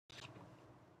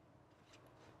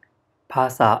ภา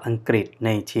ษาอังกฤษใน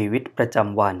ชีวิตประจ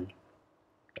ำวัน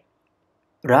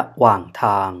ระหว่างท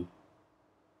าง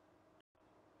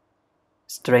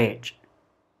straight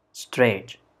straight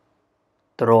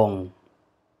ตรง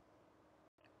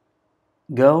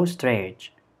go straight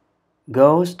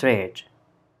go straight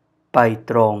ไป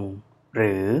ตรงห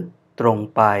รือตรง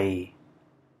ไป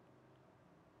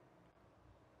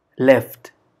left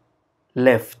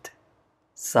left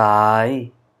ซ้าย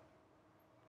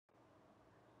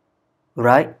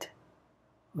right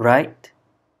right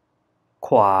ข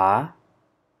วา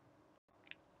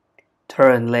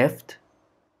turn left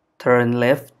turn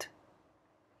left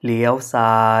เลี้ยว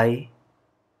ซ้าย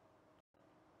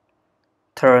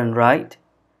turn right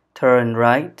turn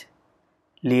right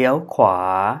เลี้ยวขวา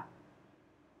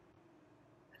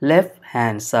left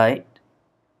hand side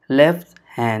left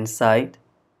hand side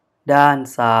ด้าน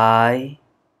ซ้าย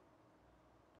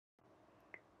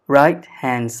right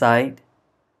hand side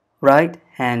right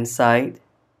hand side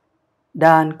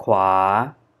ด้านขวา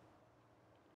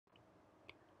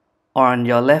on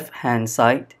your left hand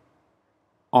side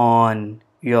on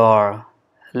your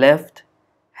left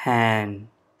hand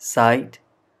side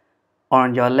on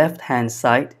your left hand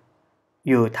side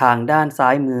อยู่ทางด้านซ้า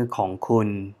ยมือของคุณ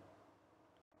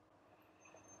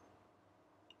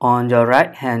on your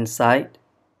right hand side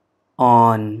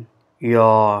on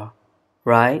your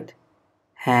right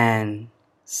hand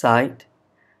side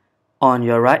on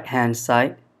your right hand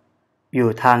side อยู่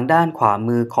ทางด้านขวา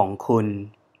มือของคุณ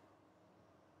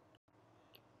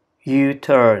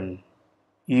U-turn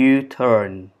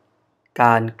U-turn ก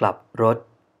ารกลับรถ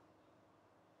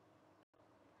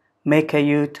make a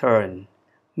U-turn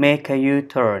make a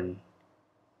U-turn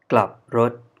กลับร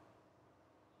ถ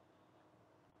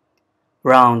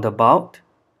roundabout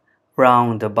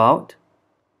roundabout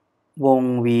วง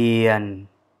เวียน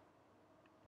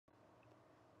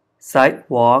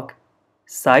sidewalk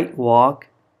sidewalk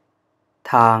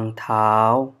ทางเท้า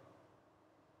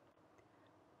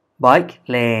bike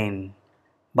lane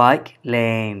bike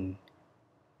lane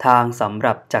ทางสำห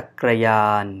รับจักรยา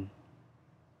น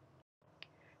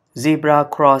zebra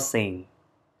crossing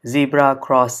zebra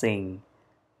crossing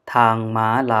ทางม้า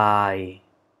ลาย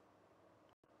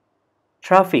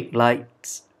traffic lights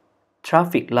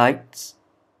traffic lights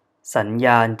สัญญ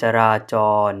าณจราจ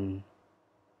ร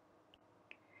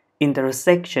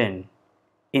intersection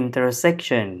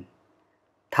intersection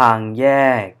ทางแย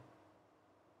ก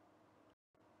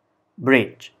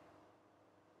bridge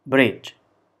bridge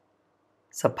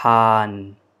สะพาน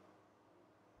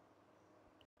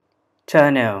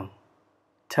tunnel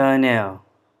tunnel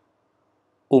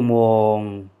อุโมง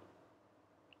ค์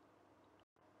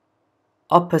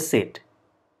opposite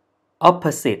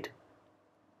opposite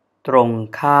ตรง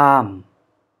ข้าม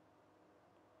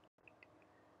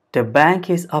The bank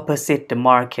is opposite the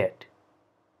market.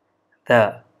 The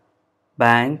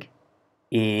bank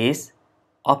is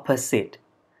opposite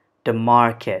the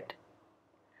market.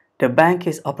 The bank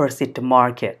is opposite the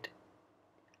market.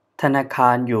 ธนาคา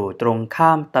รอยู่ตรงข้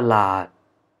ามตลาด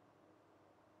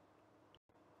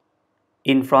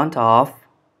In front of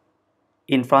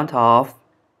in front of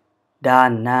ด้า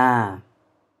นหน้า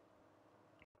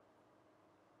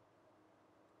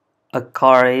A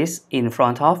car is in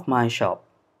front of my shop.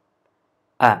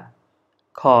 A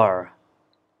car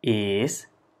is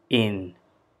in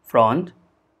front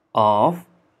of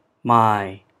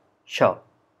my shop.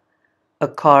 A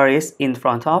car is in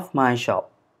front of my shop.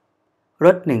 ร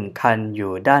ถหนึ่งคันอ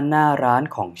ยู่ด้านหน้าร้าน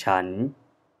ของฉัน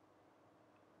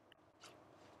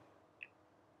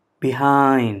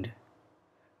behind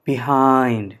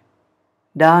behind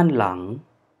ด้านหลัง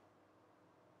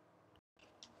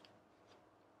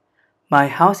My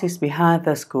house is behind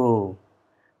the school.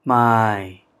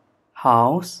 My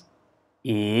house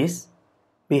is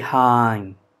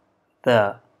behind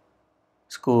the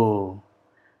school.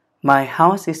 My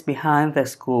house is behind the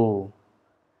school.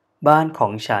 บ้านขอ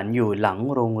งฉันอยู่หลัง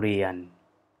โรงเรียน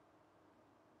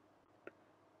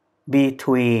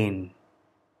Between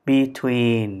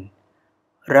between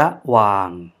ระหว่าง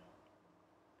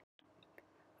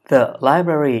The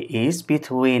library is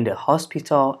between the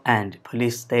hospital and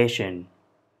police station.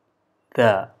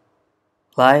 The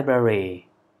library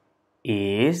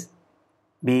is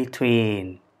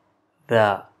between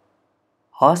the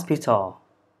hospital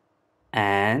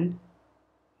and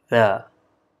the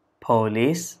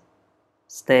police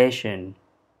station.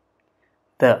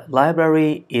 The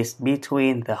library is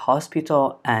between the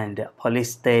hospital and the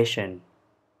police station.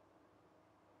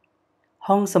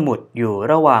 ห้องสมุดอยู่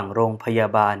ระหว่างโรงพยา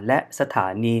บาลและสถา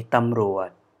นีตำรวจ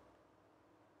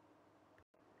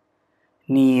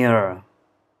Near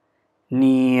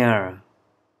near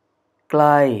ใก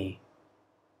ล้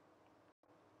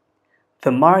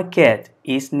The market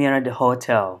is near the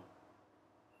hotel.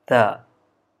 The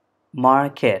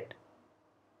market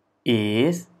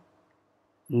is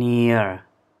near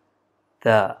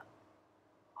the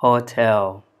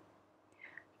hotel.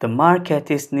 The market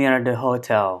is near the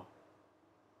hotel.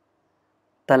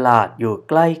 ตลาดอยู่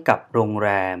ใกล้กับโรงแร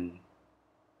ม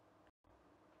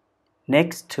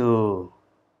next to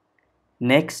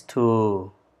next to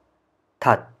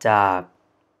ถัดจาก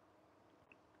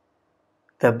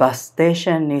The bus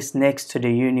station is next to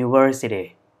the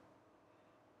university.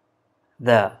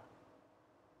 The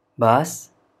bus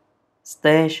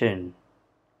station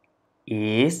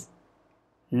is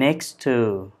next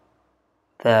to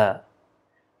the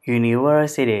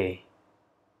university.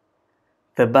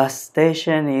 The bus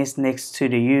station is next to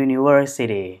the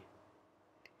university.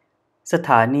 สถ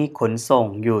านีขนส่ง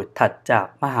อยู่ถัดจาก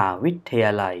มหาวิทย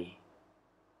าลัย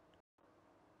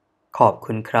ขอบ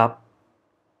คุณครับ